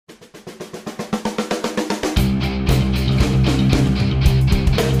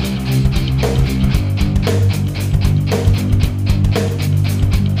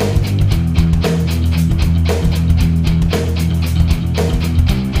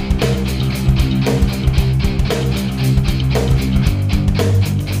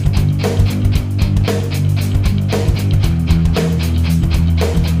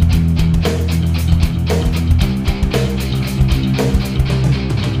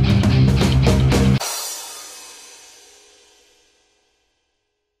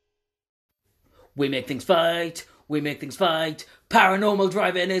We make things fight. We make things fight. Paranormal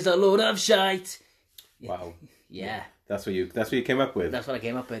driving is a load of shite. Wow. Yeah. That's what you came up with. That's what I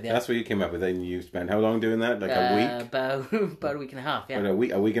came up with, yeah. That's what you came up with. And you spent how long doing that? Like a week? About a week and a half, yeah. About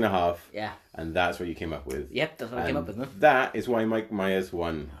a week and a half. Yeah. And that's what you came up with. Yep, that's what I came up with, man. That is why Mike Myers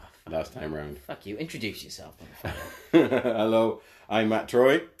won last time round. Fuck you. Introduce yourself, motherfucker. Hello, I'm Matt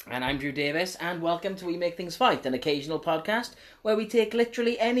Troy. And I'm Drew Davis, and welcome to We Make Things Fight, an occasional podcast where we take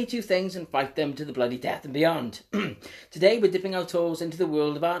literally any two things and fight them to the bloody death and beyond. Today we're dipping our toes into the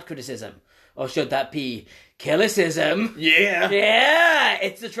world of art criticism. Or should that be killicism? Yeah! Yeah!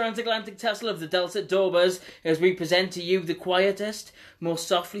 It's the transatlantic tussle of the dulcet dobers as we present to you the quietest, most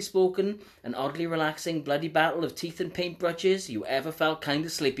softly spoken, and oddly relaxing bloody battle of teeth and paintbrushes you ever felt kinda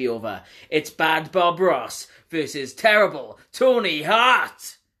sleepy over. It's Bad Bob Ross versus Terrible Tony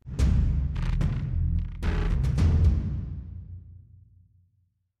Hart!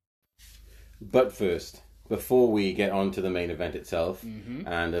 But first, before we get on to the main event itself,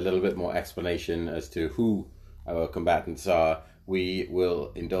 and a little bit more explanation as to who our combatants are, we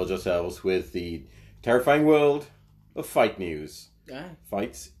will indulge ourselves with the terrifying world of fight news.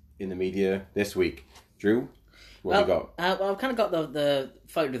 Fights in the media this week. Drew, what have you got? Well, I've kind of got the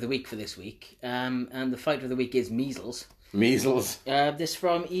fight of the week for this week, and the fight of the week is measles. Measles. This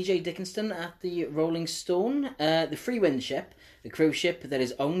from E.J. Dickinson at the Rolling Stone. The Freewind ship, the cruise ship that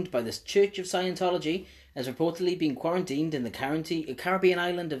is owned by the Church of Scientology, has reportedly been quarantined in the Caribbean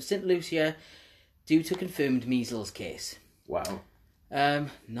island of St. Lucia due to confirmed measles case. Wow.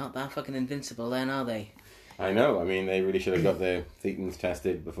 Not that fucking invincible then, are they? I know. I mean, they really should have got their thetans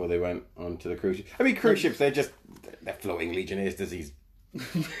tested before they went onto the cruise ship. I mean, cruise ships, they're floating Legionnaire's disease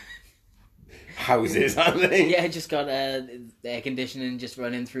houses, aren't they? Yeah, just got air conditioning just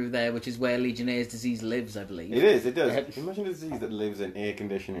running through there, which is where Legionnaire's disease lives, I believe. It does. Imagine a disease that lives in air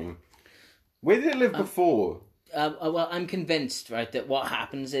conditioning. Where did it live before? Well, I'm convinced, right, that what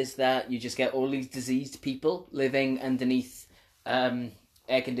happens is that you just get all these diseased people living underneath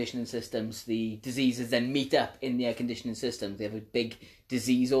air conditioning systems. The diseases then meet up in the air conditioning systems. They have a big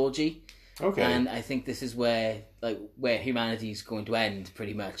disease orgy. Okay. And I think this is where humanity's going to end,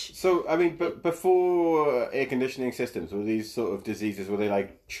 pretty much. So, I mean, but before air conditioning systems, were these sort of diseases, were they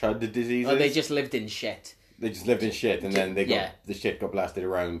like chud diseases? Oh, they just lived in shit. They just lived in shit, and then the shit got blasted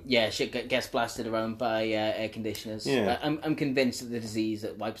around. Yeah, shit gets blasted around by air conditioners. Yeah. I'm convinced that the disease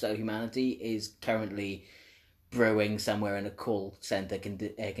that wipes out humanity is currently brewing somewhere in a call centre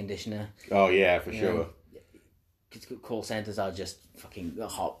air conditioner. Oh yeah, for sure. Call centres are just fucking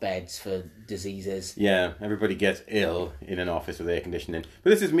hotbeds for diseases. Yeah, everybody gets ill in an office with air conditioning. But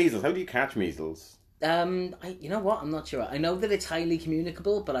this is measles. How do you catch measles? You know what? I'm not sure. I know that it's highly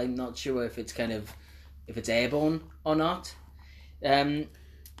communicable, but I'm not sure if it's airborne or not. But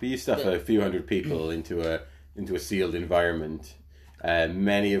you stuff a few hundred people into a sealed environment,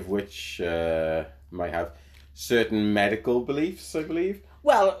 many of which might have certain medical beliefs, I believe.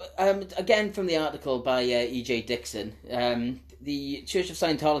 Well, again from the article by E.J. Dixon, the Church of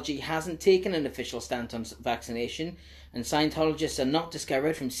Scientology hasn't taken an official stance on vaccination, and Scientologists are not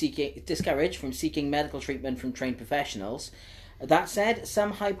discouraged from seeking medical treatment from trained professionals. That said,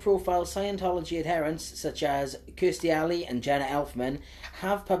 some high-profile Scientology adherents, such as Kirstie Alley and Jenna Elfman,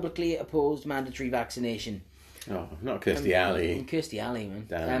 have publicly opposed mandatory vaccination. Oh, not Kirstie Alley. Kirstie Alley, man.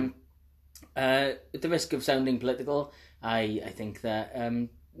 Damn. At the risk of sounding political, I think that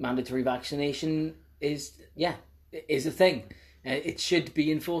mandatory vaccination is a thing. It should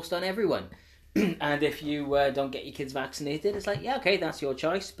be enforced on everyone. And if you don't get your kids vaccinated, it's like, yeah, okay, that's your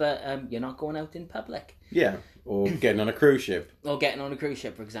choice, but you're not going out in public. Yeah, or getting on a cruise ship. Or getting on a cruise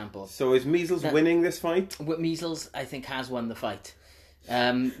ship, for example. So is measles winning this fight? Measles, I think, has won the fight.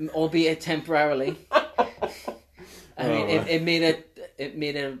 Albeit temporarily. I mean, it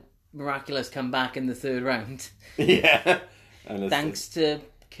made a miraculous comeback in the third round. Yeah. Thanks to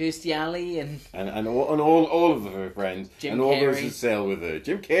Kirstie Alley and all of her friends. Jim and all Carrey. Those who sail with her.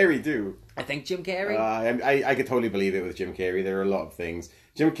 Jim Carrey too. I think Jim Carrey. I could totally believe it with Jim Carrey. There are a lot of things.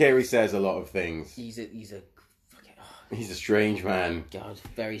 Jim Carrey says a lot of things. He's a strange man. God,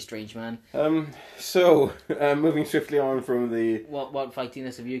 very strange man. So, moving swiftly on from the... What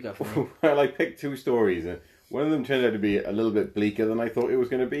fightiness have you got for me? Well, I picked two stories. One of them turned out to be a little bit bleaker than I thought it was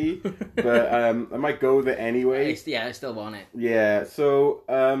going to be. But I might go with it anyway. I still want it. Yeah, so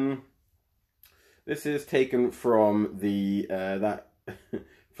this is taken from the that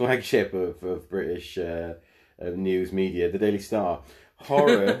flagship of British news media, the Daily Star.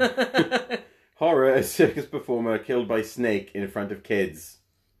 Horror, a circus performer killed by snake in front of kids.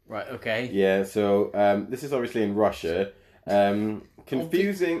 Right, okay. Yeah, so this is obviously in Russia,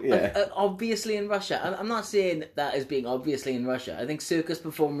 Confusing, yeah. Obviously in Russia. I'm not saying that as being obviously in Russia. I think circus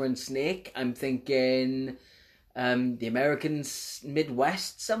performer and snake. I'm thinking the American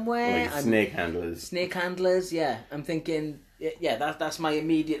Midwest somewhere. Like snake handlers. Snake handlers, yeah. I'm thinking, yeah, that's my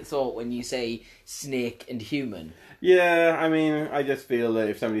immediate thought when you say snake and human. Yeah, I mean, I just feel that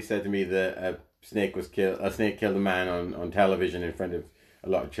if somebody said to me that a snake killed a man on television in front of a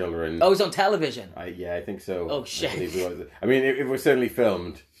lot of children. Oh, it was on television? I think so. Oh, shit. I mean, it was certainly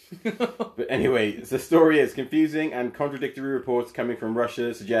filmed. But anyway, the story is confusing, and contradictory reports coming from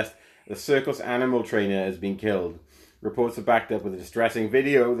Russia suggest the circus animal trainer has been killed. Reports are backed up with a distressing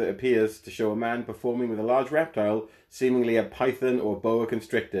video that appears to show a man performing with a large reptile, seemingly a python or boa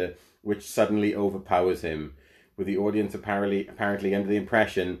constrictor, which suddenly overpowers him. With the audience apparently under the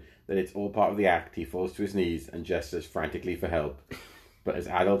impression that it's all part of the act, he falls to his knees and gestures frantically for help. But as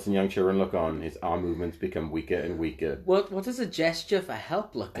adults and young children look on, his arm movements become weaker and weaker. What does a gesture for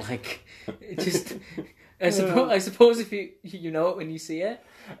help look like? I suppose if you know it when you see it.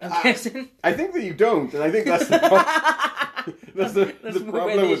 I'm guessing. I think that you don't, and I think that's the problem. that's the problem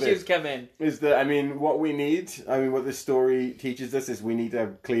where the with issues it. Come in. Is that what this story teaches us is we need to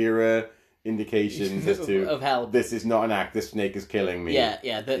have clearer indications as to of help. This is not an act. This snake is killing me.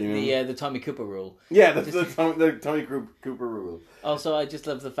 Yeah. The Tommy Cooper rule. Yeah, the Tommy Cooper rule. Also, I just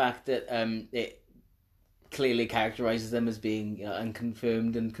love the fact that it clearly characterizes them as being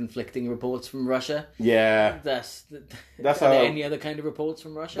unconfirmed and conflicting reports from Russia. Yeah, that's how any other kind of reports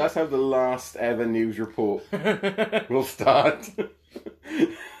from Russia. That's how the last ever news report will start.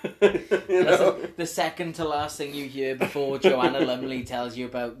 That's the second to last thing you hear before Joanna Lumley tells you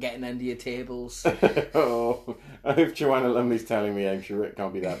about getting under your tables. Oh, if Joanna Lumley's telling me, I'm sure it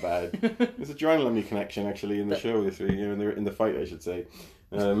can't be that bad. There's a Joanna Lumley connection actually in the show this week, in the fight, I should say.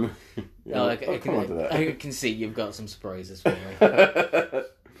 I can see you've got some surprises for me.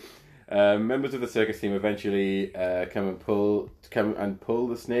 Members of the circus team eventually come and pull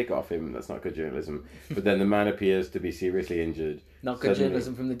the snake off him. That's not good journalism. But then the man appears to be seriously injured. Not good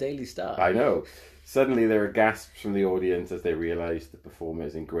journalism from the Daily Star. I know. Suddenly there are gasps from the audience as they realise the performer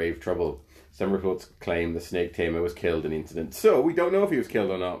is in grave trouble. Some reports claim the snake tamer was killed in the incident. So we don't know if he was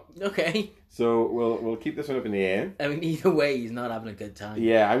killed or not. Okay. So we'll keep this one up in the air. I mean, either way, he's not having a good time.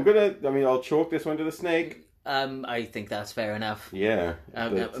 Yeah, I'll chalk this one to the snake. I think that's fair enough. Yeah. I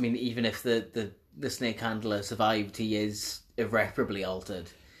mean, even if the snake handler survived, he is irreparably altered.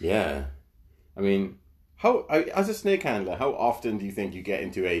 Yeah. I mean, as a snake handler, how often do you think you get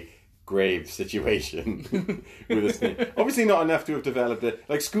into a grave situation with a snake? Obviously not enough to have developed it.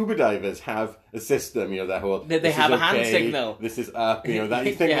 Like scuba divers have a system, that whole... They have a hand signal. This is up, that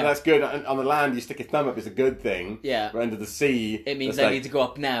you think that's good. On the land, you stick your thumb up, it's a good thing. Yeah. But under the sea... It means I need to go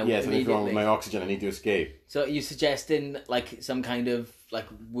up now. Yeah, something's wrong with my oxygen, I need to escape. So are you suggesting like some kind of like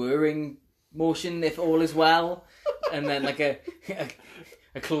whirring motion if all is well? And then like a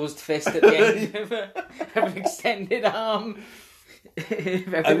closed fist at the end of an extended arm?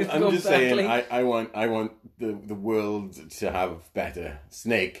 I'm just saying, I want the world to have better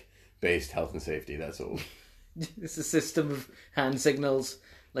snake-based health and safety. That's all. It's a system of hand signals,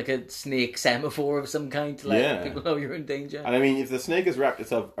 like a snake semaphore of some kind to let people know you're in danger. And I mean, if the snake has wrapped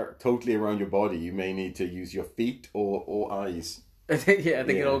itself totally around your body, you may need to use your feet or eyes. I think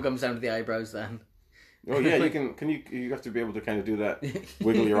it all comes down to the eyebrows then. Oh yeah, you can. You have to be able to kind of do that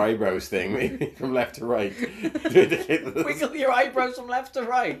wiggle your eyebrows thing, maybe from left to right. Wiggle your eyebrows from left to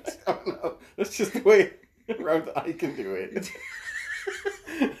right. I don't know. That's just the way around I can do it.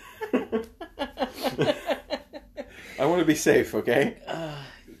 I want to be safe, okay?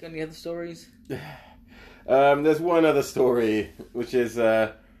 You got any other stories? There's one other story, which is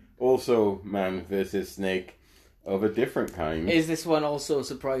also man versus snake. Of a different kind. Is this one also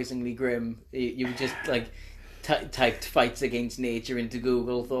surprisingly grim? You just like typed fights against nature into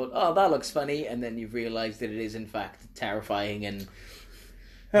Google, thought, oh, that looks funny, and then you've realised that it is in fact terrifying and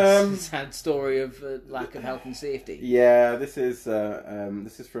sad story of lack of health and safety. Yeah, this is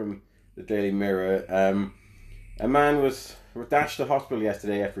from the Daily Mirror. A man was dashed to hospital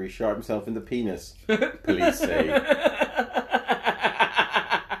yesterday after he shot himself in the penis, police say.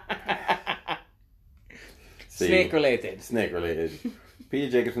 Snake related.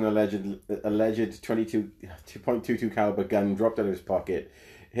 Peter Jacobson, alleged 2.22 caliber gun dropped out of his pocket,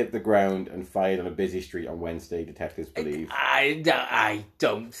 hit the ground and fired on a busy street on Wednesday, detectives believe. I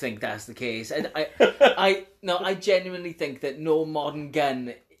don't think that's the case. I genuinely think that no modern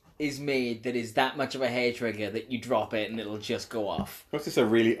gun is made that is that much of a hair trigger that you drop it and it'll just go off. What's this, a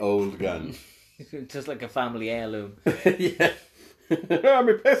really old gun? Just like a family heirloom. Yeah.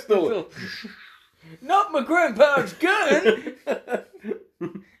 My pistol! Not my grandpa's gun!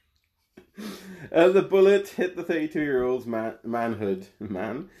 The bullet hit the 32-year-old's manhood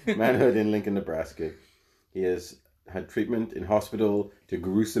in Lincoln, Nebraska. He has had treatment in hospital to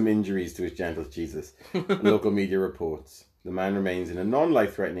gruesome injuries to his genitals. Jesus. Local media reports. The man remains in a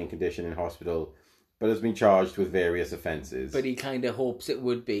non-life-threatening condition in hospital, but has been charged with various offences. But he kind of hopes it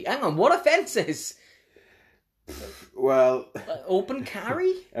would be. Hang on, what offences? Well... open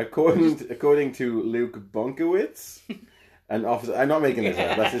carry? According to Luke Bunkowitz, an officer... I'm not making this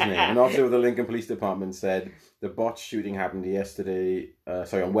up, that's his name. An officer with the Lincoln Police Department said the botched shooting happened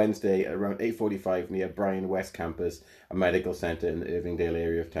on Wednesday at around 8:45 near Bryan West Campus, a medical centre in the Irvingdale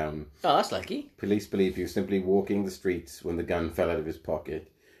area of town. Oh, that's lucky. Police believe he was simply walking the streets when the gun fell out of his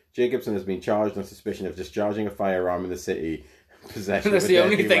pocket. Jacobson has been charged on suspicion of discharging a firearm in the city. Possession That's of a the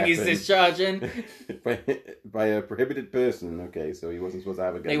only deadly thing he's weapon discharging. by a prohibited person. Okay, so he wasn't supposed to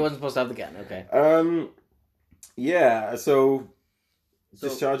have a gun. He wasn't supposed to have the gun, okay. Yeah, so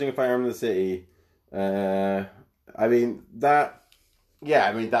discharging a firearm in the city. That's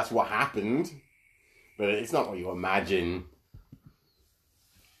what happened. But it's not what you imagine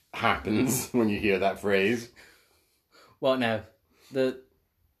happens when you hear that phrase. What now?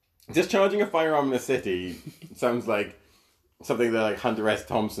 Discharging a firearm in the city sounds like something that like Hunter S.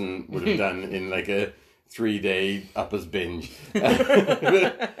 Thompson would have done in like a 3-day uppers binge.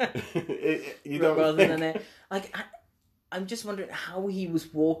 I'm just wondering how he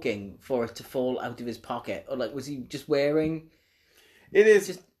was walking for it to fall out of his pocket, or like was he just wearing? It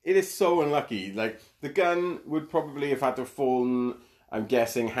is so unlucky. Like the gun would probably have had to have fallen, I'm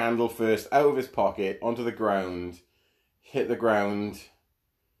guessing, handle first out of his pocket onto the ground, hit the ground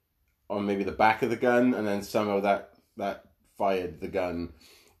on maybe the back of the gun, and then somehow that fired the gun.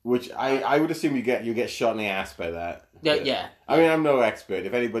 Which I would assume you get shot in the ass by that. Yeah. I mean, I'm no expert.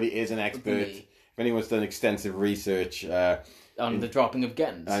 If anybody is an expert, if anyone's done extensive research on the dropping of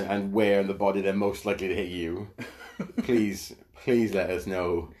guns and where in the body they're most likely to hit you, please let us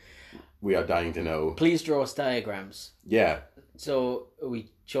know. We are dying to know. Please draw us diagrams. Yeah. So are we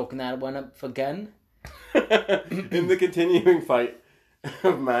chalking that one up for gun? In the continuing fight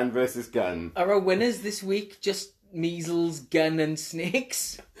of man versus gun. Are our winners this week just measles, gun, and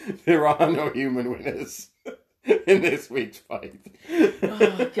snakes? There are no human winners in this week's fight.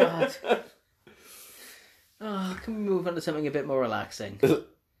 Oh, God. Oh, can we move on to something a bit more relaxing?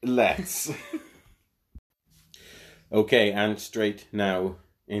 Let's. Okay, and straight now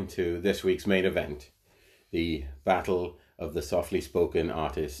into this week's main event. The battle of the softly spoken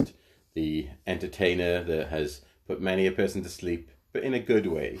artist. The entertainer that has put many a person to sleep, but in a good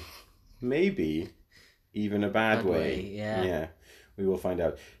way. Maybe even a bad way. Yeah. We will find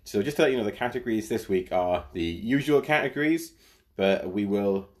out. So just to let you know, the categories this week are the usual categories, but we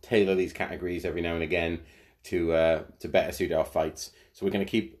will tailor these categories every now and again to better suit our fights. So we're going to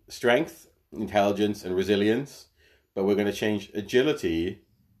keep strength, intelligence, and resilience, but we're going to change agility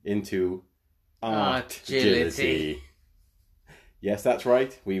into agility. Yes, that's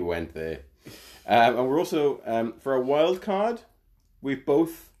right. We went there. And we're also, for a wild card, we've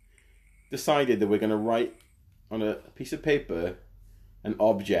both decided that we're going to write on a piece of paper an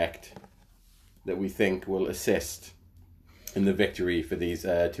object that we think will assist in the victory for these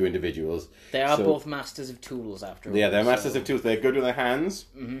two individuals. They are both masters of tools, after all. Yeah, they're masters of tools. They're good with their hands.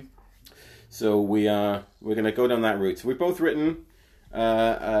 Mm-hmm. So we're going to go down that route. So we've both written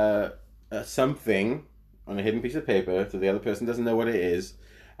something on a hidden piece of paper, so the other person doesn't know what it is,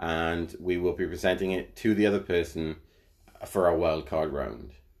 and we will be presenting it to the other person for our wild card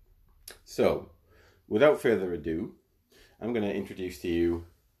round. So, without further ado, I'm going to introduce to you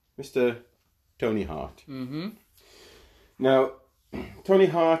Mr. Tony Hart. Mm-hmm. Now, Tony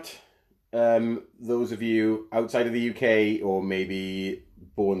Hart, those of you outside of the UK or maybe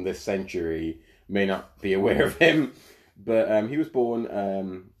born this century may not be aware of him, but he was born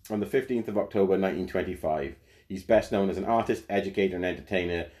on the 15th of October 1925. He's best known as an artist, educator, and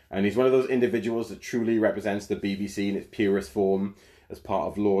entertainer, and he's one of those individuals that truly represents the BBC in its purest form as part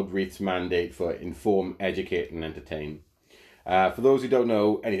of Lord Reith's mandate for inform, educate, and entertain. For those who don't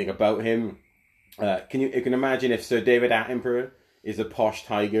know anything about him, you can imagine if Sir David Attenborough is a posh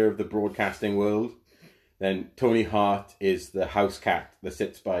tiger of the broadcasting world, then Tony Hart is the house cat that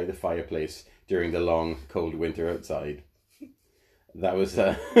sits by the fireplace during the long, cold winter outside. That was,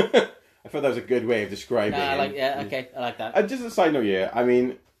 I thought that was a good way of describing him. I like that. Just a side note here, I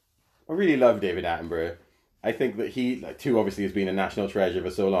mean, I really love David Attenborough. I think that he, too, obviously has been a national treasure for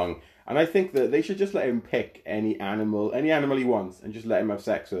so long. And I think that they should just let him pick any animal he wants and just let him have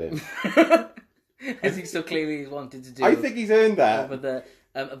sex with him. As he so clearly wanted to do. I think he's earned that. Over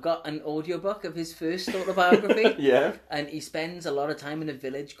I've got an audiobook of his first autobiography. Yeah. And he spends a lot of time in a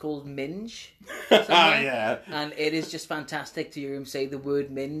village called Minge. Yeah. And it is just fantastic to hear him say the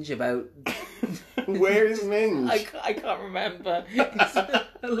word Minge about... Where is Minge? I can't remember. It's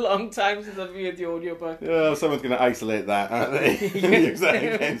a long time since I've read the audiobook. Oh, someone's going to isolate that, aren't they? Use that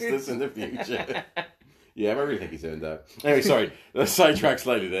against us in the future. Yeah, I really think he's earned that. Anyway, sorry. Sidetrack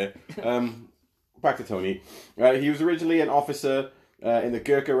slightly there. Back to Tony. He was originally an officer in the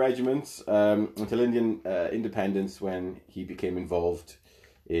Gurkha regiments until Indian independence, when he became involved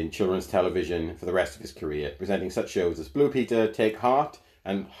in children's television for the rest of his career, presenting such shows as Blue Peter, Take Heart,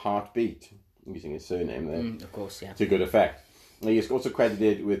 and Heartbeat, using his surname there. Of course, yeah. To good effect. He is also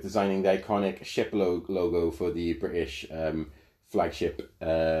credited with designing the iconic ship logo for the British flagship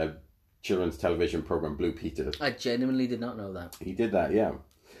children's television program Blue Peter. I genuinely did not know that. He did that, yeah.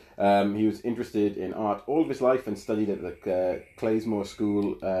 He was interested in art all of his life and studied at the Claysmore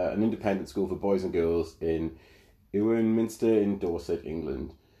School, an independent school for boys and girls in Ewenminster in Dorset,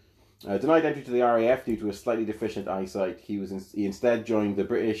 England. Denied entry to the RAF due to a slightly deficient eyesight, he instead joined the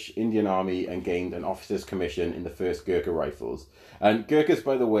British Indian Army and gained an officer's commission in the 1st Gurkha Rifles. And Gurkhas,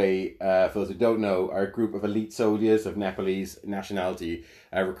 by the way, for those who don't know, are a group of elite soldiers of Nepalese nationality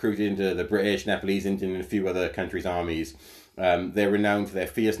recruited into the British, Nepalese, Indian, and a few other countries' armies. They're renowned for their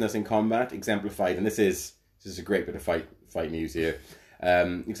fierceness in combat, exemplified, and this is a great bit of fight news here.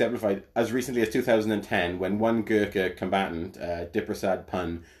 Exemplified as recently as 2010, when one Gurkha combatant, Diprasad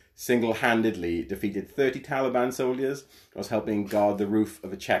Pun, single-handedly defeated 30 Taliban soldiers whilst helping guard the roof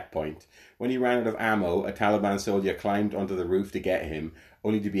of a checkpoint. When he ran out of ammo, a Taliban soldier climbed onto the roof to get him,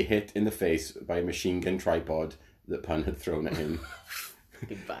 only to be hit in the face by a machine gun tripod that Pun had thrown at him.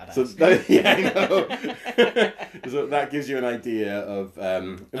 Badass. So that, yeah, I know. So that gives you an idea of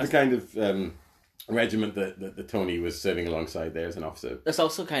the kind of regiment that Tony was serving alongside there as an officer. That's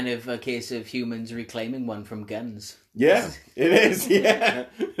also kind of a case of humans reclaiming one from guns. Yeah, it is, yeah.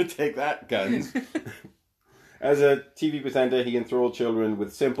 Take that, guns. As a TV presenter, he enthralled children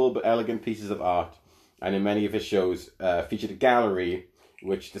with simple but elegant pieces of art, and in many of his shows featured a gallery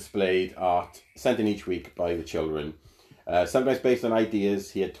which displayed art sent in each week by the children. Sometimes based on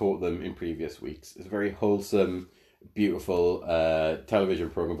ideas he had taught them in previous weeks. It's a very wholesome, beautiful television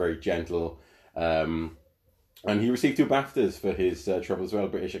program, very gentle. And he received 2 BAFTAs for his trouble as well,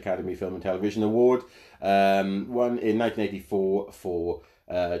 British Academy Film and Television Award. One in 1984 for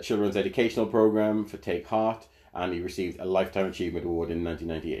Children's Educational Programme for Take Heart, and he received a Lifetime Achievement Award in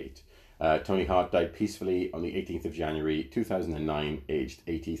 1998. Tony Hart died peacefully on the 18th of January 2009, aged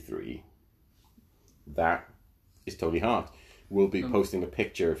 83. That is Tony Hart. We'll be posting a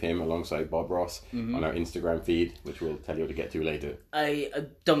picture of him alongside Bob Ross on our Instagram feed, which we'll tell you how to get to later. I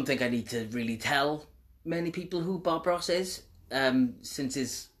don't think I need to really tell many people who Bob Ross is. Since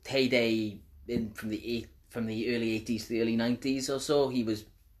his heyday from the early 80s to the early 90s or so, he was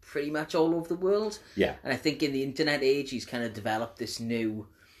pretty much all over the world. Yeah. And I think in the internet age, he's kind of developed this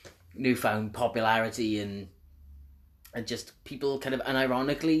newfound popularity and just people kind of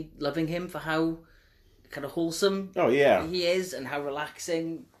unironically loving him for how kind of wholesome he is and how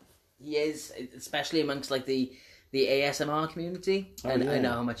relaxing he is, especially amongst like the ASMR community. I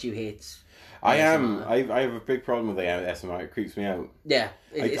know how much you hate I ASMR. I have a big problem with ASMR. It creeps me out. Yeah,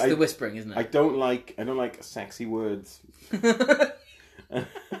 it's the whispering, isn't it? I don't like sexy words.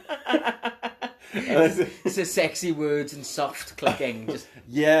 It's the sexy words and soft clicking. Just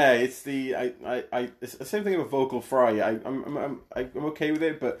yeah, it's it's the same thing with vocal fry. I'm okay with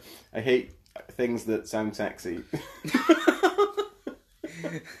it, but I hate things that sound sexy.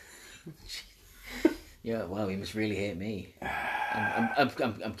 Yeah, wow, you must really hate me.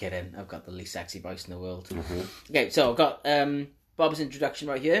 I'm kidding. I've got the least sexy voice in the world. Okay, so I've got Bob's introduction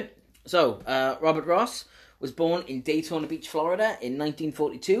right here. So Robert Ross was born in Daytona Beach, Florida in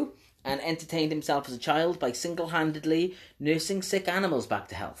 1942 and entertained himself as a child by single-handedly nursing sick animals back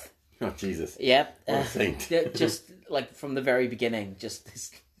to health. Oh, Jesus. Yep. What a saint. Just like from the very beginning, just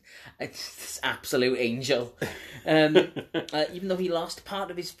this absolute angel. Even though he lost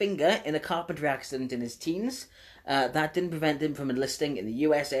part of his finger in a carpentry accident in his teens, that didn't prevent him from enlisting in the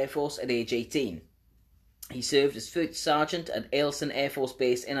US Air Force at age 18. He served as first sergeant at Eielson Air Force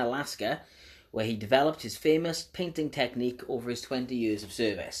Base in Alaska, where he developed his famous painting technique over his 20 years of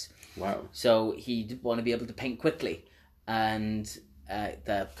service. Wow. So he'd want to be able to paint quickly, and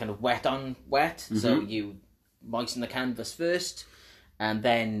the kind of wet on wet. So you moisten the canvas first, and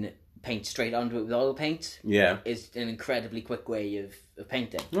then paint straight onto it with oil paint. Yeah. Is an incredibly quick way of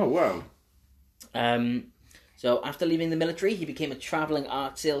painting. Oh, wow. So after leaving the military, he became a travelling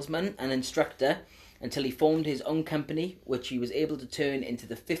art salesman and instructor until he formed his own company, which he was able to turn into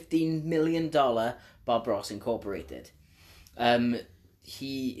the $15 million Bob Ross Incorporated.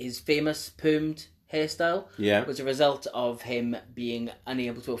 His famous permed hairstyle was a result of him being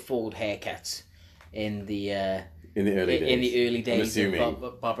unable to afford haircuts in the early days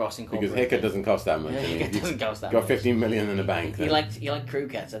of Bob Ross Incorporated. Because haircut doesn't cost that much. It doesn't cost that much. Got $15 million in the bank. He liked crew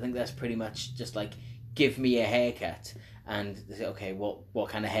cuts. I think that's pretty much just like, give me a haircut. And they say, okay, what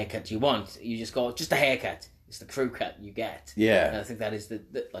kind of haircut do you want? You just go, just a haircut. It's the crew cut you get. Yeah. And I think that is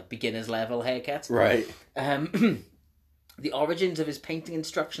the like beginner's level haircut. Right. The origins of his painting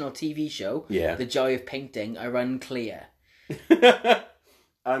instructional TV show, Yeah. The Joy of Painting, are unclear.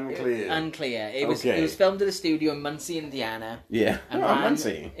 Unclear. It was filmed at a studio in Muncie, Indiana. Yeah.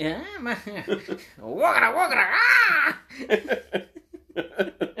 Muncie. Yeah.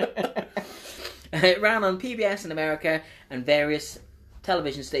 It ran on PBS in America and various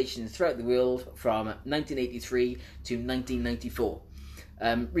television stations throughout the world from 1983 to 1994.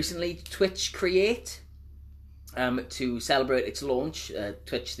 Recently, Twitch Create, to celebrate its launch,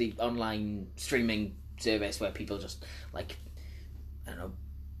 Twitch, the online streaming service where people just, like, I don't know,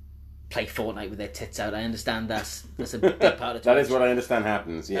 play Fortnite with their tits out. I understand that's a big part of Twitch. That is what I understand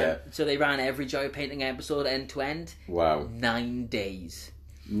happens, yeah. So they ran every Joy of Painting episode end to end. Wow. 9 days.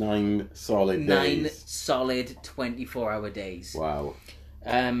 9 solid days. 9 solid 24-hour days. Wow.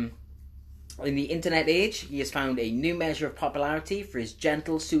 In the internet age, he has found a new measure of popularity for his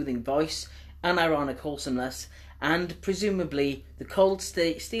gentle, soothing voice, unironic wholesomeness, and presumably the cold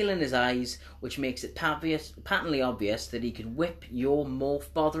steel in his eyes, which makes it patently obvious that he can whip your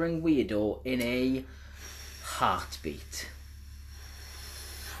morph-bothering weirdo in a heartbeat.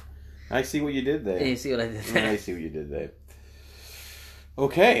 I see what you did there. You see what I did there? I see what you did there.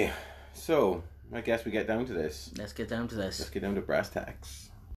 Okay, so I guess we get down to this. Let's get down to this. Let's get down to brass tacks.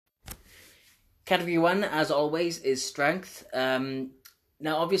 Category 1, as always, is strength. Now,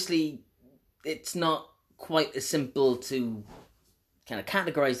 obviously, it's not quite as simple to kind of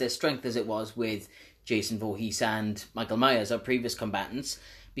categorise their strength as it was with Jason Voorhees and Michael Myers, our previous combatants,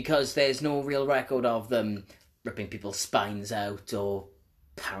 because there's no real record of them ripping people's spines out or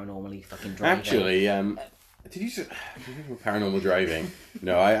paranormally fucking driving. Actually, did you say paranormal driving?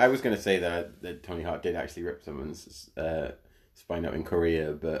 No, I was going to say that Tony Hawk did actually rip someone's spine out in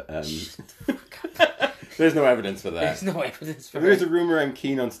Korea, but there's no evidence for that. There's no evidence for There's a rumour I'm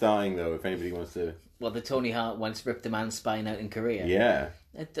keen on starting, though, if anybody wants to... Well, the Tony Hawk once ripped a man's spine out in Korea. Yeah.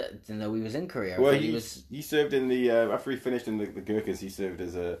 I didn't know he was in Korea. Well, he served in the... after he finished in the Gurkhas, he served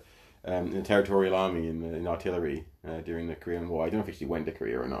as in the territorial army in artillery during the Korean War. I don't know if he actually went to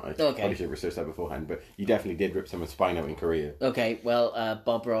Korea or not. I probably should have researched that beforehand, but he definitely did rip someone's spine out in Korea. Okay, well,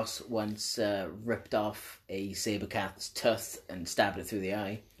 Bob Ross once ripped off a saber cat's tooth and stabbed it through the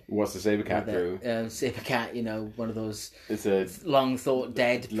eye. What's the saber cat through? Saber cat, one of those it's a long thought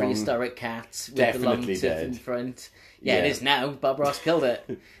dead prehistoric cats with the long tooth in front. Yeah, it is now. Bob Ross killed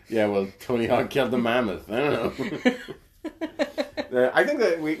it. Yeah, well, Tony Hawk killed the mammoth. I don't know. I think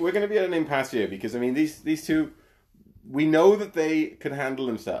that we're going to be at an impasse here because, I mean, these two, we know that they can handle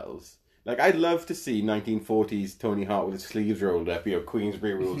themselves. Like, I'd love to see 1940s Tony Hawk with his sleeves rolled up,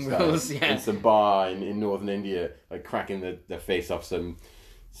 Queensbury Rules style, in some bar in northern India, like cracking the face off some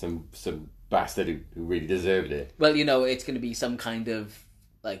bastard who really deserved it. Well, it's going to be some kind of,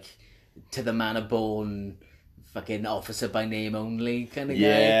 like, to the manor born, fucking officer by name only kind of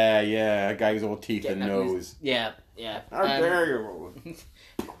guy. Yeah, a guy who's all teeth and nose. Yeah. How dare you?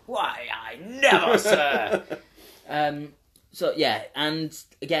 Why, I never, sir! So, yeah, and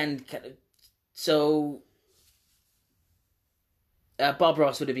again, Bob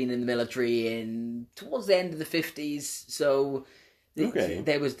Ross would have been in the military towards the end of the 50s, so...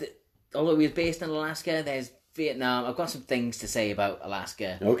 There was, although he was based in Alaska, there's Vietnam. I've got some things to say about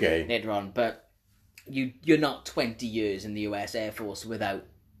Alaska later on, but you're not 20 years in the US Air Force without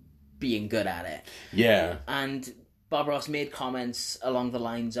being good at it. Yeah. And Bob Ross made comments along the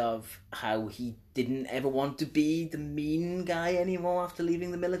lines of how he didn't ever want to be the mean guy anymore after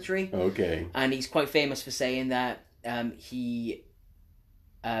leaving the military. Okay. And he's quite famous for saying that he...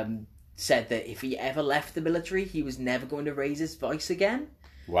 said that if he ever left the military, he was never going to raise his voice again.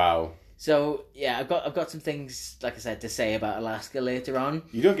 Wow. So yeah, I've got some things, like I said, to say about Alaska later on.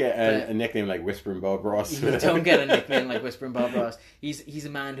 You don't get a nickname like Whispering Bob Ross. You don't get a nickname like Whispering Bob Ross. He's a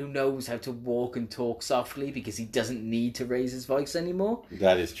man who knows how to walk and talk softly because he doesn't need to raise his voice anymore.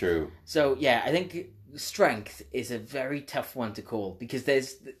 That is true. So yeah, I think strength is a very tough one to call because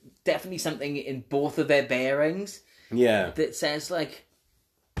there's definitely something in both of their bearings. Yeah. That says like.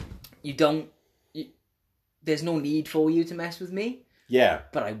 There's no need for you to mess with me. Yeah.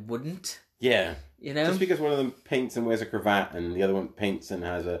 But I wouldn't. Yeah. You know? Just because one of them paints and wears a cravat and the other one paints and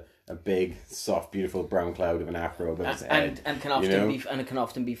has a big, soft, beautiful brown cloud of an afro above his head. And can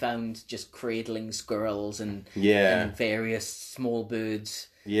often be found just cradling squirrels and various small birds.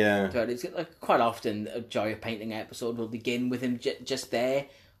 Yeah. But it's like quite often a Joy of Painting episode will begin with him just there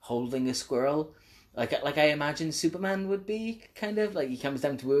holding a squirrel. Like I imagine Superman would be, kind of like he comes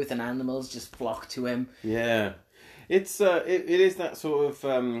down to Earth and animals just flock to him. Yeah. It's it is that sort of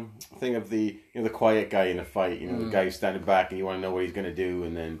thing of the the quiet guy in a fight, the guy who's standing back and you want to know what he's going to do,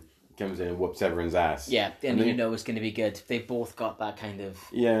 and then he comes in and whoops everyone's ass. Yeah, and you know it's going to be good. They've both got that kind of...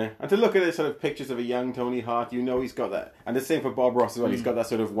 Yeah, and to look at the sort of pictures of a young Tony Hart, he's got that. And the same for Bob Ross as well. He's got that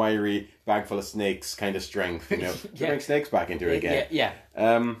sort of wiry, bag full of snakes kind of strength, to bring snakes back into it again. Yeah.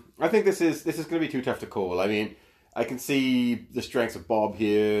 I think this is going to be too tough to call. I mean, I can see the strengths of Bob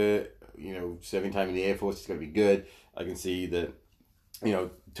here. Serving time in the Air Force is going to be good. I can see that,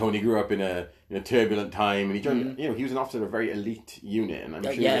 Tony grew up in a turbulent time, and he joined. He was an officer of a very elite unit, and I'm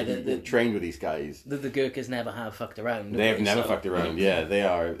sure he trained with these guys. The Gurkhas never have fucked around. They have never fucked around. Yeah, they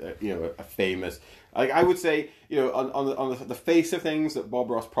are. A famous. I would say, on the face of things, that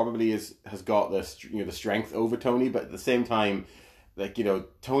Bob Ross probably has got the strength over Tony, but at the same time,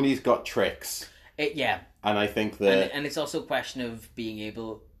 Tony's got tricks. And I think that, and it's also a question of being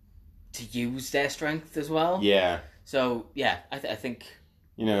able to use their strength as well. Yeah. So I think.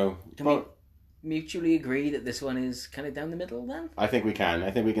 Can we mutually agree that this one is kind of down the middle then? I think we can.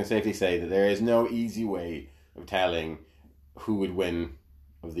 I think we can safely say that there is no easy way of telling who would win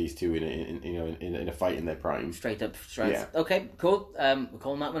of these two in a fight in their prime. Straight up strength. Yeah. Okay, cool. We're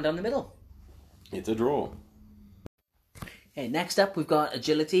calling that one down the middle. It's a draw. Hey, next up we've got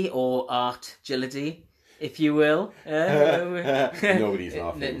agility or art agility, if you will. Nobody's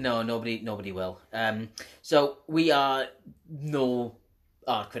laughing. No, nobody will. So we are no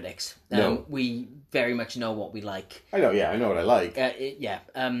art critics. No. We very much know what we like. I know what I like.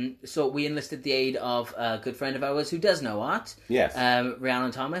 So we enlisted the aid of a good friend of ours who does know art. Yes.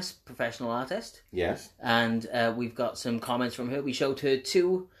 Rhiannon Thomas, professional artist. Yes. And we've got some comments from her. We showed her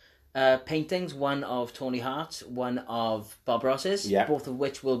two paintings, one of Tony Hart, one of Bob Ross's, both of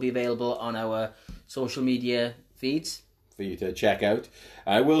which will be available on our social media feeds for you to check out.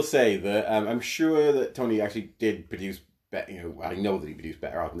 I will say that I'm sure that Tony actually did produce better. I know that he produced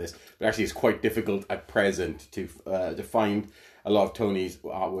better art than this, but actually it's quite difficult at present to find a lot of Tony's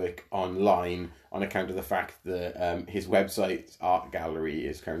artwork online on account of the fact that his website's art gallery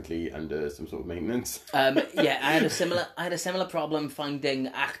is currently under some sort of maintenance. I had a similar problem finding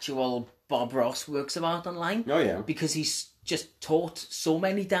actual Bob Ross works of art online. Oh yeah, because he's just taught so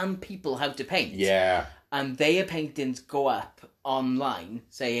many damn people how to paint. Yeah, and their paintings go up online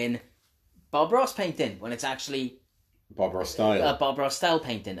saying Bob Ross painting when it's actually Bob Ross style. Bob Ross style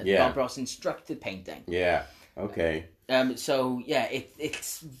painting. Bob Ross instructed painting. Yeah. Okay.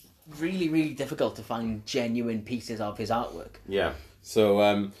 It's really, really difficult to find genuine pieces of his artwork. Yeah.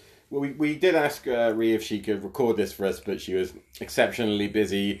 So we did ask Rhea if she could record this for us, but she was exceptionally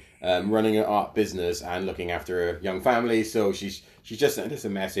busy running an art business and looking after a young family. So she's just sent us a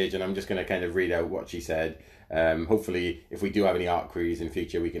message, and I'm just going to kind of read out what she said. Hopefully, if we do have any art queries in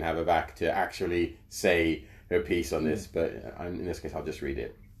future, we can have her back to actually say her piece on this, but in this case I'll just read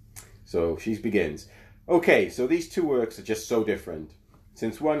it. So she begins. Okay, so these two works are just so different.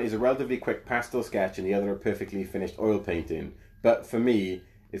 Since one is a relatively quick pastel sketch and the other a perfectly finished oil painting, but for me,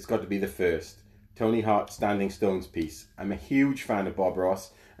 it's got to be the first. Tony Hart's Standing Stones piece. I'm a huge fan of Bob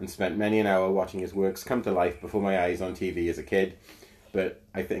Ross and spent many an hour watching his works come to life before my eyes on TV as a kid, but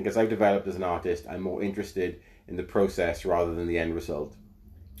I think as I've developed as an artist, I'm more interested in the process rather than the end result.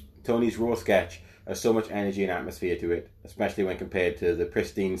 Tony's raw sketch has so much energy and atmosphere to it, especially when compared to the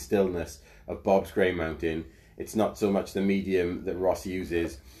pristine stillness of Bob's Grey Mountain. It's not so much the medium that Ross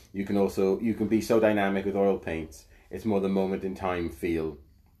uses. You can be so dynamic with oil paints. It's more the moment in time feel.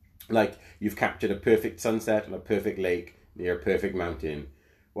 Like you've captured a perfect sunset on a perfect lake near a perfect mountain.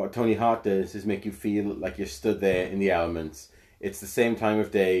 What Tony Hart does is make you feel like you're stood there in the elements. It's the same time of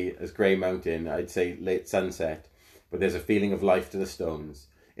day as Grey Mountain, I'd say late sunset, but there's a feeling of life to the stones.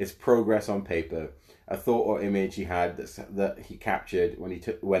 It's progress on paper, a thought or image he had that he captured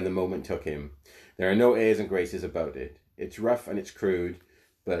when the moment took him. There are no airs and graces about it. It's rough and it's crude,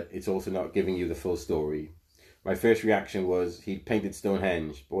 but it's also not giving you the full story. My first reaction was he'd painted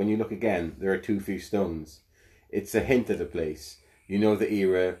Stonehenge, but when you look again, there are too few stones. It's a hint at a place. You know the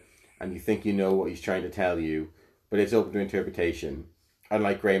era, and you think you know what he's trying to tell you, but it's open to interpretation.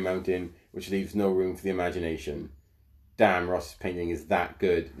 Unlike Grey Mountain, which leaves no room for the imagination. Damn, Ross's painting is that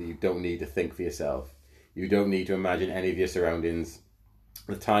good that you don't need to think for yourself. You don't need to imagine any of your surroundings.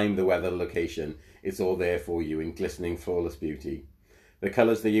 The time, the weather, the location, it's all there for you in glistening, flawless beauty. The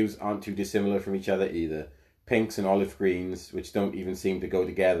colours they use aren't too dissimilar from each other either. Pinks and olive greens, which don't even seem to go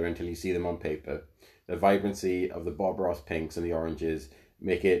together until you see them on paper. The vibrancy of the Bob Ross pinks and the oranges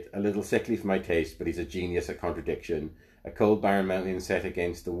make it a little sickly for my taste, but he's a genius at contradiction. A cold barren mountain set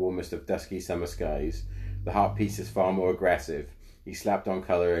against the warmest of dusky summer skies. The heart piece is far more aggressive. He slapped on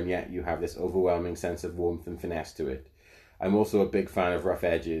colour, and yet you have this overwhelming sense of warmth and finesse to it. I'm also a big fan of rough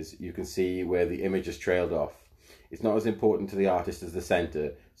edges. You can see where the image has trailed off. It's not as important to the artist as the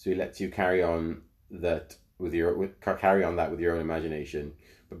centre, so he lets you carry on that with your own imagination.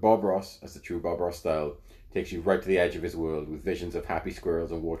 But Bob Ross, as the true Bob Ross style, takes you right to the edge of his world with visions of happy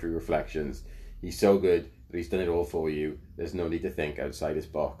squirrels and watery reflections. He's so good that he's done it all for you. There's no need to think outside his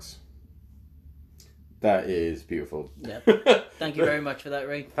box. That is beautiful. Yeah. Thank you very much for that,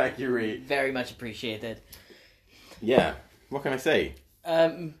 Ray. Thank you, Ray. Very much appreciated. Yeah. What can I say?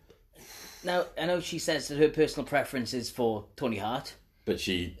 Now, I know she says that her personal preference is for Tony Hart. But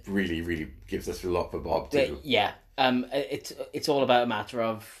she really, really gives us a lot for Bob, too. Yeah. It's all about a matter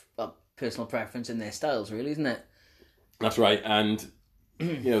of personal preference in their styles, really, isn't it? That's right. And,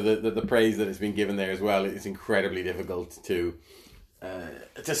 you know, the praise that has been given there as well, it's incredibly difficult to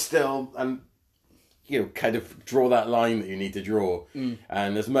still, and, you know, kind of draw that line that you need to draw.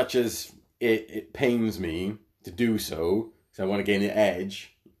 And as much as it pains me to do so, because I want to gain the edge,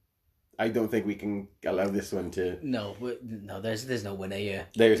 I don't think we can allow this one to... No, there's no winner here.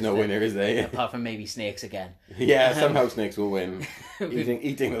 There's no winner, is there? Apart from maybe snakes again. Yeah, somehow snakes will win.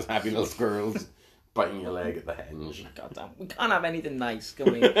 Eating those happy little squirrels, biting your leg at the hinge. God damn, we can't have anything nice,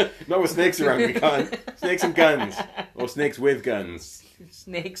 can we? Not with snakes around, we can't. Snakes and guns. Or snakes with guns.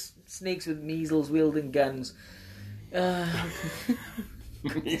 Snakes with measles wielding guns.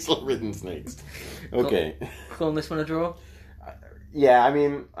 Measle-ridden snakes. Okay. Calling this one a draw? Yeah, I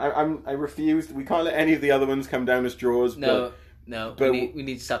mean, I refused. We can't let any of the other ones come down as draws. No, but we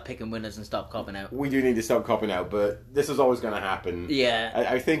need to stop picking winners and stop copping out. We do need to stop copping out, but this is always going to happen. Yeah.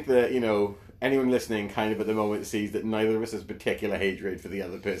 I think that, you know, anyone listening kind of at the moment sees that neither of us has particular hatred for the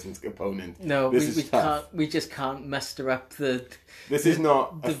other person's opponent. No, we can't. We just can't muster up the... This is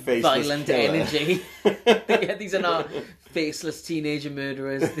not a faceless violent killer. Energy. Yeah, these are not faceless teenager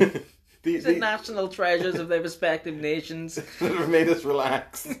murderers. These are national treasures of their respective nations. That have made us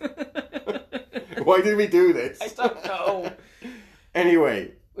relax. Why did we do this? I don't know.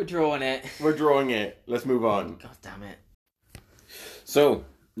 Anyway. We're drawing it. We're drawing it. Let's move on. God damn it. So,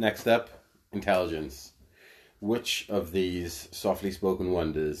 next up, intelligence. Which of these softly spoken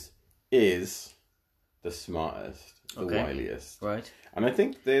wonders is the smartest, the wiliest? Right. And I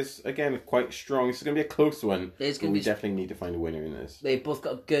think there's, again, quite strong... This is going to be a close one. We definitely need to find a winner in this. They've both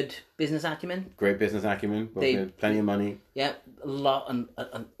got good business acumen. Great business acumen. Both have plenty of money. Yeah, an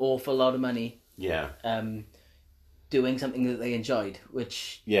awful lot of money. Yeah. Doing something that they enjoyed,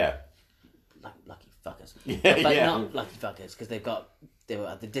 which... Yeah. Lucky fuckers. Yeah, not lucky fuckers, because they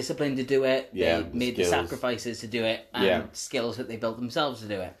had the discipline to do it. Yeah, they made the sacrifices to do it, and skills that they built themselves to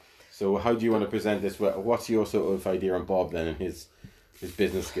do it. So how do you want to present this? What's your sort of idea on Bob then and his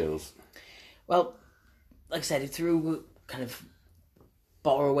business skills? Well, like I said, through kind of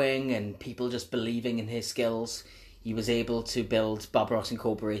borrowing and people just believing in his skills, he was able to build Bob Ross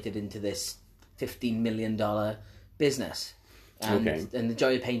Incorporated into this $15 million business. And the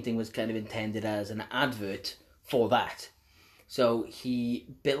Joy of Painting was kind of intended as an advert for that. So he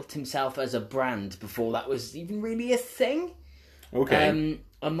built himself as a brand before that was even really a thing. Okay.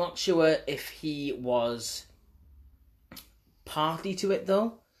 I'm not sure if he was party to it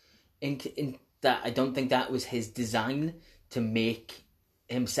though. In that, I don't think that was his design to make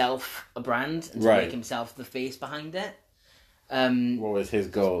himself a brand and to make himself the face behind it. What was his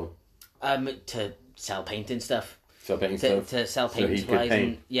goal? To sell painting stuff. To sell painting so supplies.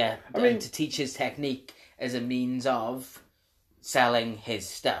 And to teach his technique as a means of selling his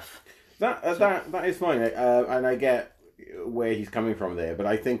stuff. That is fine, and I get where he's coming from there, but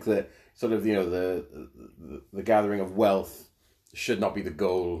I think that sort of, you know, the gathering of wealth should not be the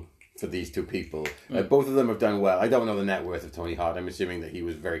goal for these two people. Both of them have done well. I don't know the net worth of Tony Hart. I'm assuming that he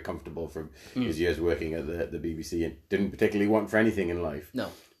was very comfortable from his years working at the BBC and didn't particularly want for anything in life. No.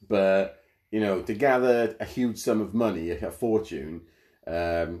 But, you know, to gather a huge sum of money, a fortune,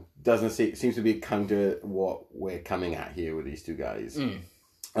 seems to be counter what we're coming at here with these two guys.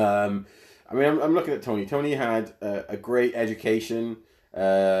 I mean, I'm looking at Tony. Tony had a great education.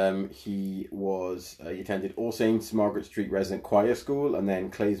 He attended All Saints Margaret Street Resident Choir School and then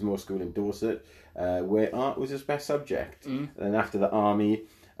Claysmore School in Dorset, where art was his best subject. And after the army,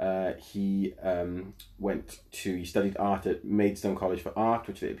 He he studied art at Maidstone College for Art,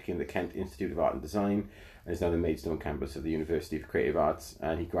 which later became the Kent Institute of Art and Design, and is now the Maidstone campus of the University of Creative Arts.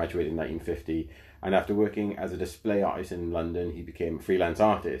 And he graduated in 1950. And after working as a display artist in London, he became a freelance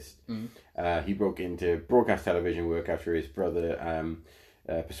artist. He broke into broadcast television work after his brother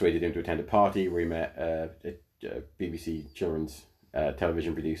persuaded him to attend a party where he met a BBC children's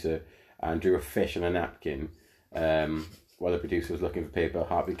television producer and drew a fish on a napkin. While the producer was looking for paper,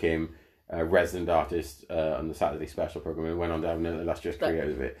 Hart became a resident artist on the Saturday Special programme and went on to have an illustrious career out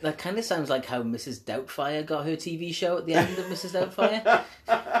of it. That kind of sounds like how Mrs. Doubtfire got her TV show at the end of Mrs. Doubtfire.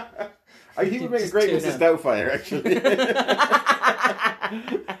 He would make a great Mrs. Doubtfire, actually.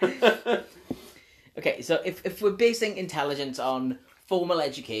 Okay, so if we're basing intelligence on formal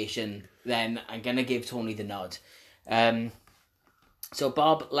education, then I'm going to give Tony the nod. So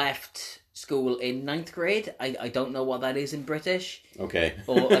Bob left school in 9th grade. I don't know what that is in British. Okay.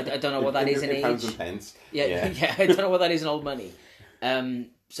 Or I don't know what that is in age. Pounds and pence. Yeah, I don't know what that is in old money.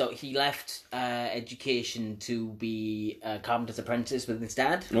 So he left education to be a carpenter's apprentice with his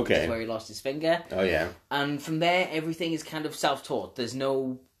dad, which is where he lost his finger. Oh, yeah. And from there, everything is kind of self-taught. There's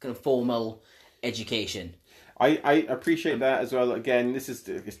no kind of formal education. I appreciate that as well. Again,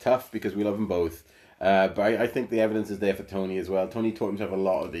 it's tough because we love them both. But I think the evidence is there for Tony as well. Tony taught himself a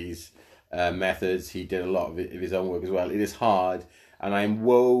lot of these methods. He did a lot of his own work as well. It is hard, and I'm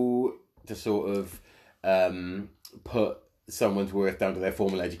woe to sort of put someone's worth down to their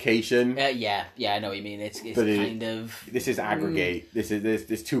formal education. Yeah, I know what you mean. It's kind of... This is aggregate. This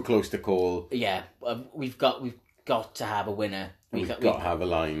is too close to call. Yeah, we've got to have a winner. We've got to have a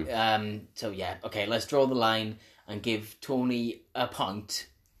line. So yeah, okay, let's draw the line and give Tony a point.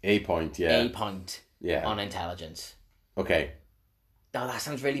 A point, yeah. A point. Yeah. On intelligence. Okay. Oh, that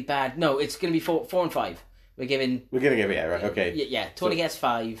sounds really bad. No, it's going to be 4 and 5. We're going to give it, right? Okay. Yeah. Tony gets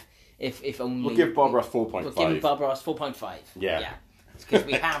 5. If only... We'll give Bob Ross 4.5. We'll give Bob Ross 4.5. Yeah. Because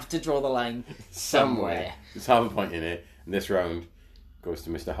we have to draw the line somewhere. There's half a point in it. And this round goes to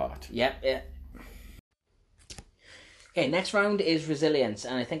Mr. Hart. Yep. Yeah. Okay, next round is resilience.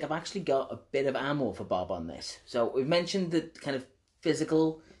 And I think I've actually got a bit of ammo for Bob on this. So we've mentioned the kind of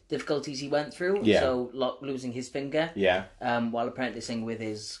physical difficulties he went through. Yeah. So losing his finger. Yeah. While apprenticing with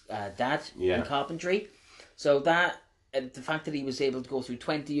his dad in carpentry. So that... the fact that he was able to go through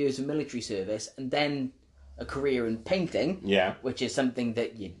 20 years of military service and then a career in painting, which is something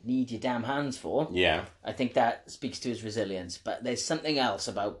that you need your damn hands for, I think that speaks to his resilience. But there's something else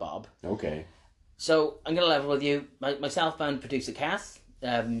about Bob. Okay. So I'm going to level with you. Myself and producer Kath,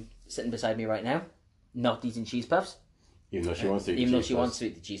 sitting beside me right now, not eating cheese puffs. Even though she wants to eat Even though she wants to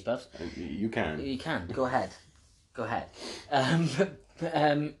eat the cheese puffs. You can. You can. Go ahead.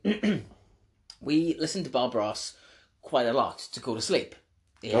 We listened to Bob Ross quite a lot to go to sleep.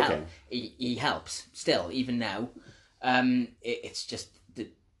 He helps still, even now. It's just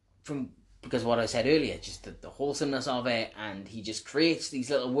because of what I said earlier, just the wholesomeness of it, and he just creates these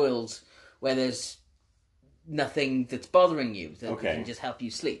little worlds where there's nothing that's bothering you that can just help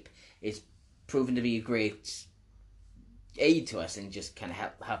you sleep. It's proven to be a great aid to us in just kind of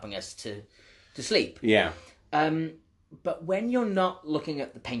helping us to sleep. Yeah. But when you're not looking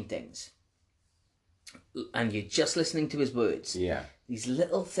at the paintings and you're just listening to his words, these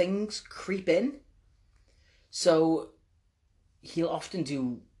little things creep in. So he'll often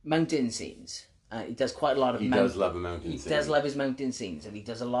do mountain scenes. He does quite a lot of... He does love a mountain scene. He does love his mountain scenes, and he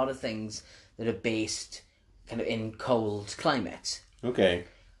does a lot of things that are based kind of in cold climates. Okay.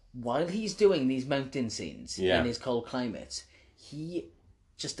 While he's doing these mountain scenes in his cold climates,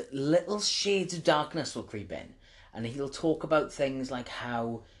 just little shades of darkness will creep in, and he'll talk about things like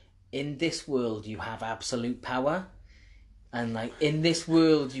how in this world you have absolute power, and like in this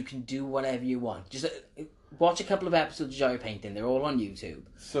world you can do whatever you want. Just watch a couple of episodes of Joy Painting. They're all on YouTube.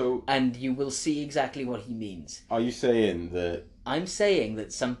 And you will see exactly what he means. Are you saying that... I'm saying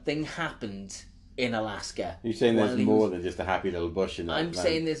that something happened in Alaska. You're saying there's more than just a happy little bush in that I'm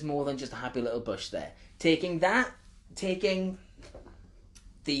saying there's more than just a happy little bush there. Taking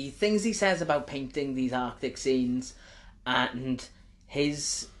the things he says about painting these Arctic scenes and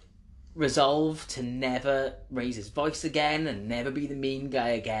his resolve to never raise his voice again and never be the mean guy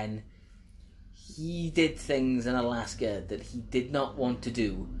again. He did things in Alaska that he did not want to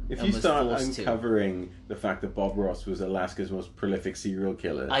do. If you start uncovering the fact that Bob Ross was Alaska's most prolific serial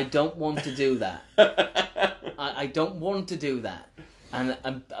killer... I don't want to do that. I don't want to do that. And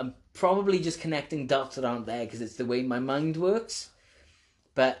I'm probably just connecting dots that aren't there because it's the way my mind works.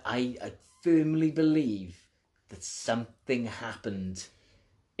 But I firmly believe that something happened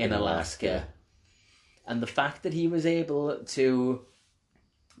in Alaska. And the fact that he was able to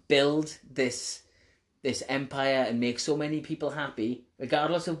build this empire and make so many people happy,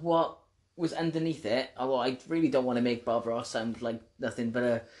 regardless of what was underneath it. Although I really don't want to make Bob Ross sound like nothing but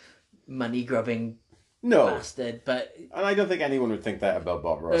a money-grubbing bastard. But and I don't think anyone would think that about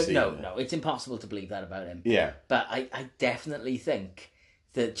Bob Ross. No, it's impossible to believe that about him. Yeah. But I definitely think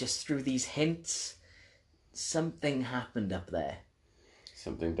that just through these hints, something happened up there.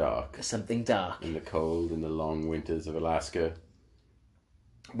 Something dark. Something dark. In the cold, in the long winters of Alaska.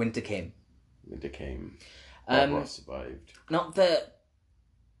 Winter came. Bob Ross survived. Not that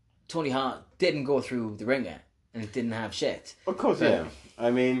Tony Hart didn't go through the ringer and didn't have shit. Of course, yeah.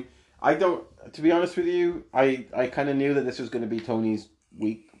 I mean, I don't... To be honest with you, I kind of knew that this was going to be Tony's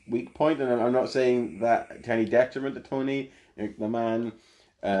weak point, and I'm not saying that to any detriment to Tony. The man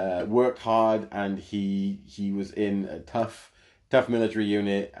worked hard, and he was in a tough military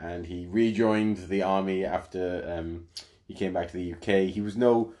unit, and he rejoined the army after he came back to the UK. He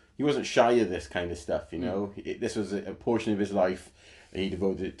wasn't shy of this kind of stuff, you know. This was a portion of his life that he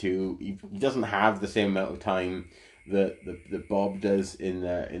devoted it to. He doesn't have the same amount of time that Bob does in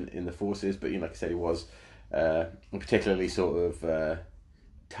the forces, but like I said, it was a particularly sort of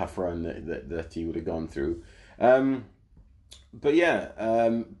tough run that he would have gone through. But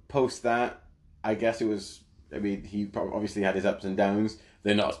yeah, post that, I guess it was. I mean, he obviously had his ups and downs.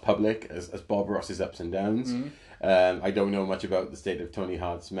 They're not as public as Bob Ross's ups and downs. I don't know much about the state of Tony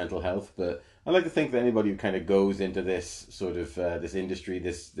Hart's mental health, but I like to think that anybody who kind of goes into this sort of this industry,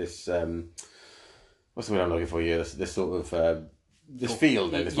 this what's the word I'm looking for here? This sort of this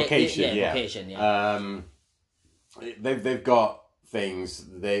field, this vocation, vocation, yeah. They've got things.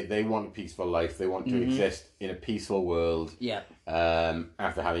 They want a peaceful life. They want to exist in a peaceful world. Yeah.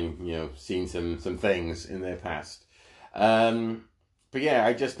 After having seen some things in their past. But yeah,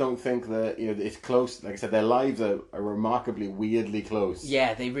 I just don't think that it's close. Like I said, their lives are remarkably weirdly close.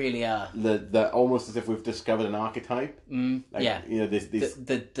 Yeah, they really are. The almost as if we've discovered an archetype. Like, yeah. This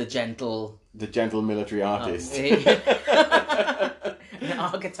the gentle military artist. An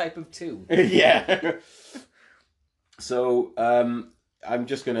archetype of two. Yeah. So I'm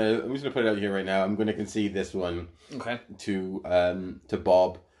just gonna put it out here right now. I'm gonna concede this one. Okay. To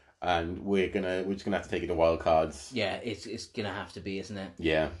Bob. And we're just gonna have to take it to wild cards. Yeah, it's gonna have to be, isn't it?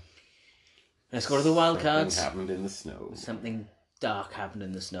 Yeah. Let's go to the wild cards. Something happened in the snow. Something dark happened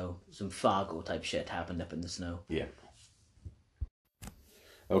in the snow. Some Fargo type shit happened up in the snow. Yeah.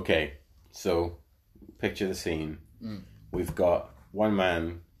 Okay, so picture the scene. We've got one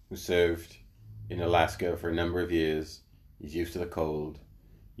man who served in Alaska for a number of years. He's used to the cold.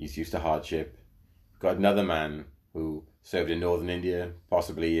 He's used to hardship. We've got another man who served in northern India,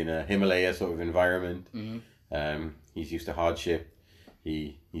 possibly in a Himalaya sort of environment. He's used to hardship.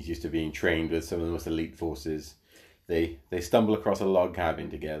 He's used to being trained with some of the most elite forces. They stumble across a log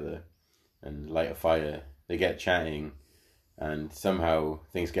cabin together and light a fire. They get chatting, and somehow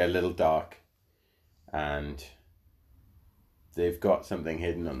things get a little dark, and they've got something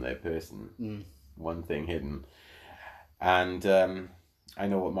hidden on their person. One thing hidden. And I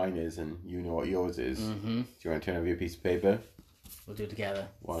know what mine is, and you know what yours is. Do you want to turn over your piece of paper? We'll do it together.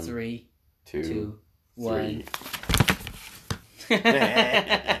 1, 3, 2, 1. 3.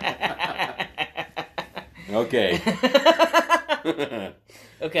 Okay.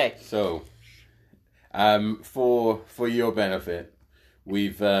 Okay. So, for your benefit,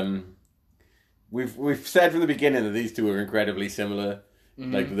 we've said from the beginning that these two are incredibly similar.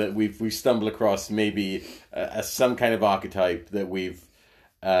 Like that we've stumbled across maybe some kind of archetype that we've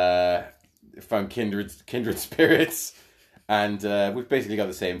found kindred spirits, and we've basically got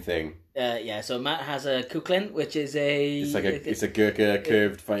the same thing. So Matt has a Kuklin, which is it's a Gurkha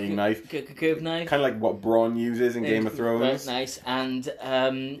curved fighting knife. Gurkha curved knife. Kind of like what Bronn uses in Game of Thrones. Nice. And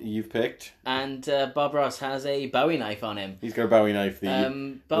you've picked. And Bob Ross has a Bowie knife on him. He's got a Bowie knife.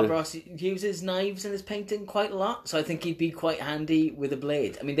 Bob Ross uses knives in his painting quite a lot, so I think he'd be quite handy with a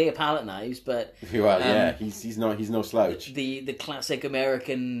blade. I mean, they are palette knives, but he's no slouch. The classic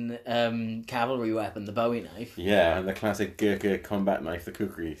American cavalry weapon, the Bowie knife. Yeah, and the classic Gurkha combat knife, the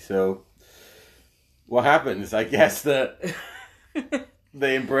kukri. So what happens? I guess that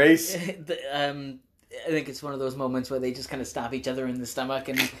they embrace. I think it's one of those moments where they just kind of stab each other in the stomach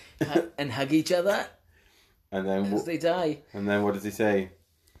and hug each other, and then as they die. And then what does he say?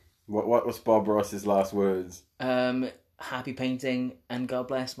 What was Bob Ross's last words? Happy painting and God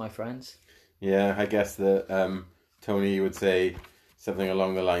bless, my friends. Yeah, I guess that Tony would say something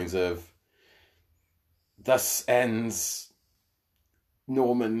along the lines of, "Thus ends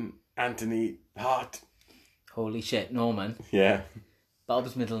Norman Anthony Hart." Holy shit, Norman. Yeah.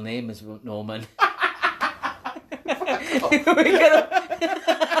 Bob's middle name is Norman.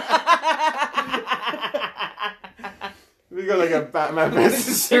 We got like a Batman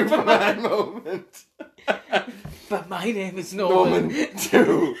versus Superman moment. But my name is Norman. Norman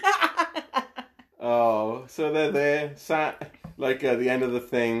 2. Oh, so they're there, sat like at the end of the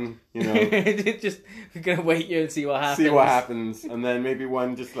thing, you know. Just we're gonna wait here and see what happens. See what happens, and then maybe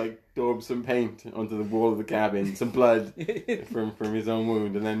one just like daubs some paint onto the wall of the cabin, some blood from his own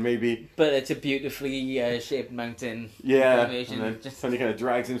wound, and then maybe. But it's a beautifully shaped mountain. Yeah, Formation. and then Sonny kind of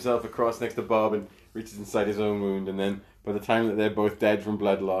drags himself across next to Bob and reaches inside his own wound, and then by the time that they're both dead from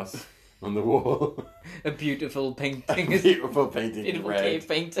blood loss on the wall, a beautiful painting. Beautiful painting. Beautiful red. cave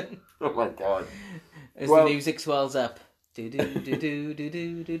painting. Oh my god! As the music swells up. Do do do do do do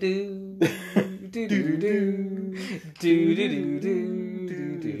do do do do do do do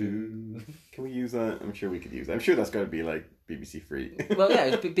do do. Can we use that? I'm sure we could use that. I'm sure that's got to be like BBC free. Well, yeah,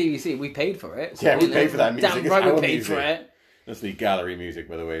 it's BBC. We paid for it. So yeah, we paid for that music. Damn It's right, our we paid music. for it. That's the gallery music,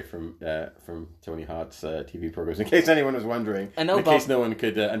 by the way, from Tony Hart's TV programs. In case anyone was wondering, I know in case no one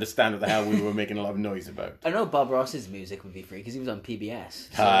could understand what the hell we were making a lot of noise about. I know Bob Ross's music would be free because he was on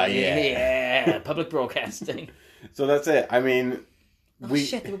PBS. So, Yeah. Yeah, public broadcasting. So that's it. I mean, Oh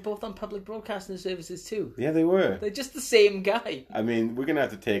shit, they were both on public broadcasting services too. Yeah, they were. They're just the same guy. I mean, we're gonna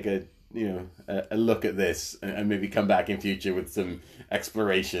have to take a look at this and maybe come back in future with some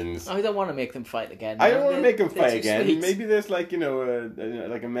explorations. I don't want to make them fight again. I don't want to make them They're fight too again. sweet. Maybe there's like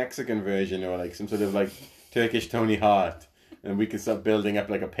like a Mexican version or like some sort of like Turkish Tony Hart, and we could start building up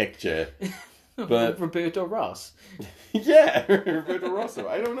like a picture. But Roberto Ross. yeah, Roberto Rosso.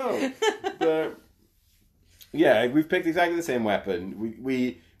 I don't know, but yeah, we've picked exactly the same weapon.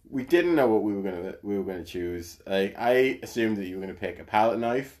 We didn't know what we were gonna choose. Like, I assumed that you were gonna pick a palette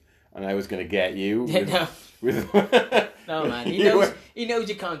knife, and I was gonna get you. With, No man, he knows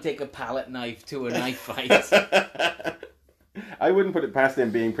you can't take a palette knife to a knife fight. I wouldn't put it past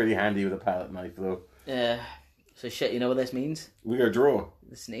him being pretty handy with a palette knife, though. So shit, you know what this means? We got a draw.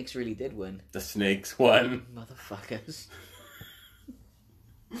 The snakes really did win. The snakes won. Motherfuckers.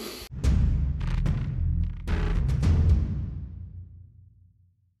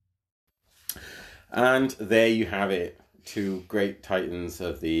 And there you have it. Two great titans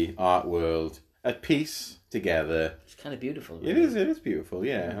of the art world at peace together. It's kind of beautiful. It is beautiful,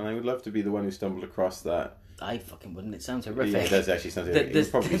 yeah. And I would love to be the one who stumbled across that. I fucking wouldn't. It sounds horrific. Yeah, it does actually sound horrific.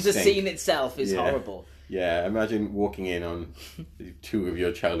 The scene itself is horrible. Yeah, imagine walking in on two of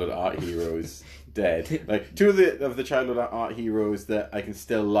your childhood art heroes dead. Like two of the childhood art heroes that I can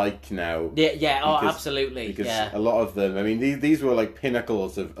still like now. Yeah. Oh, absolutely. Because yeah. a lot of them, I mean, these were like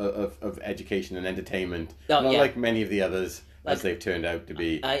pinnacles of education and entertainment. Oh, Not yeah. like many of the others as they've turned out to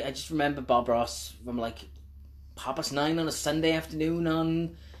be. I just remember Bob Ross from like 9:30 on a Sunday afternoon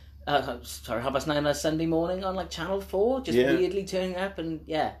on. 9:30 on a Sunday morning on like Channel 4, just weirdly turning up and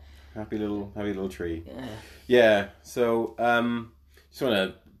yeah. Happy little tree. Yeah. Yeah. So just want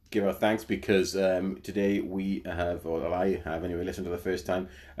to give our thanks because today we have, or I have anyway, listened to the first time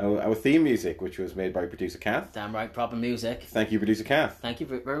our theme music, which was made by producer Kath. Damn right, proper music. Thank you, producer Kath. Thank you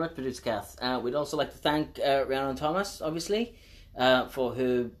very much, producer Kath. We'd also like to thank Rhiannon Thomas, obviously, for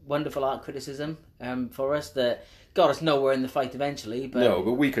her wonderful art criticism for us that got us nowhere in the fight eventually. But no,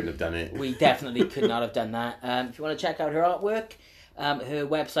 but we couldn't have done it. We definitely could not have done that. If you want to check out her artwork, her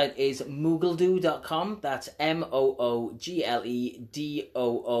website is moogledoo.com. That's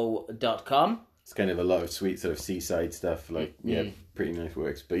moogledoo.com. It's kind of a lot of sweet sort of seaside stuff, like pretty nice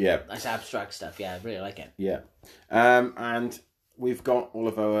works. But yeah, nice abstract stuff. Yeah, I really like it. Yeah, and we've got all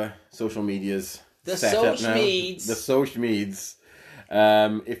of our social medias set up now. The social meds.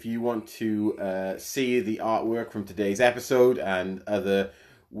 If you want to see the artwork from today's episode and other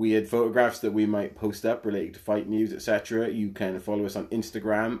weird photographs that we might post up related to fight news, etc., you can follow us on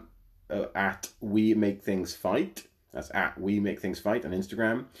Instagram at We Make Things Fight. That's at We Make Things Fight on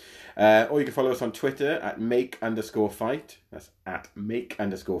Instagram. Or you can follow us on Twitter at Make_Fight. That's at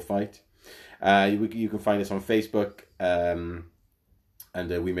Make_Fight. You can find us on Facebook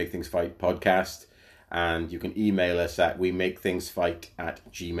under We Make Things Fight podcast. And you can email us at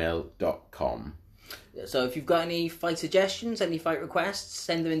wemakethingsfight@gmail.com. So if you've got any fight suggestions, any fight requests,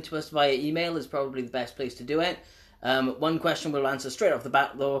 send them in to us via email is probably the best place to do it. One question we'll answer straight off the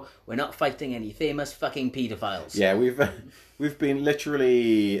bat, though. We're not fighting any famous fucking paedophiles. Yeah, we've been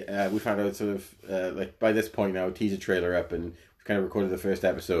literally... we've had a sort of... like by this point now, a teaser trailer up, and we've kind of recorded the first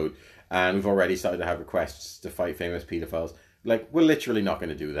episode. And we've already started to have requests to fight famous paedophiles. Like, we're literally not going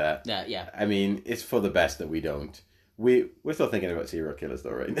to do that. Yeah. I mean, it's for the best that we don't. We're still thinking about serial killers, though,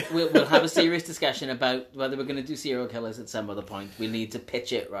 right? We'll have a serious discussion about whether we're going to do serial killers at some other point. We need to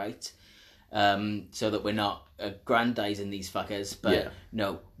pitch it right. so that we're not aggrandizing these fuckers. But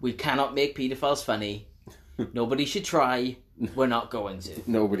no, we cannot make paedophiles funny. Nobody should try. We're not going to.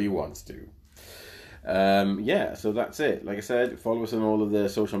 Nobody wants to. So that's it. Like I said, follow us on all of the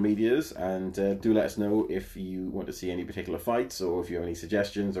social medias, and do let us know if you want to see any particular fights, or if you have any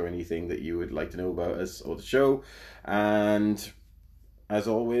suggestions or anything that you would like to know about us or the show. And as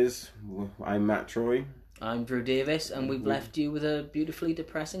always, I'm Matt Troy. I'm Drew Davis, and we've left you with a beautifully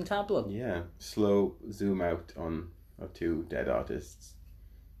depressing tableau. Yeah, slow zoom out on our two dead artists.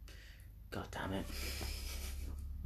 God damn it.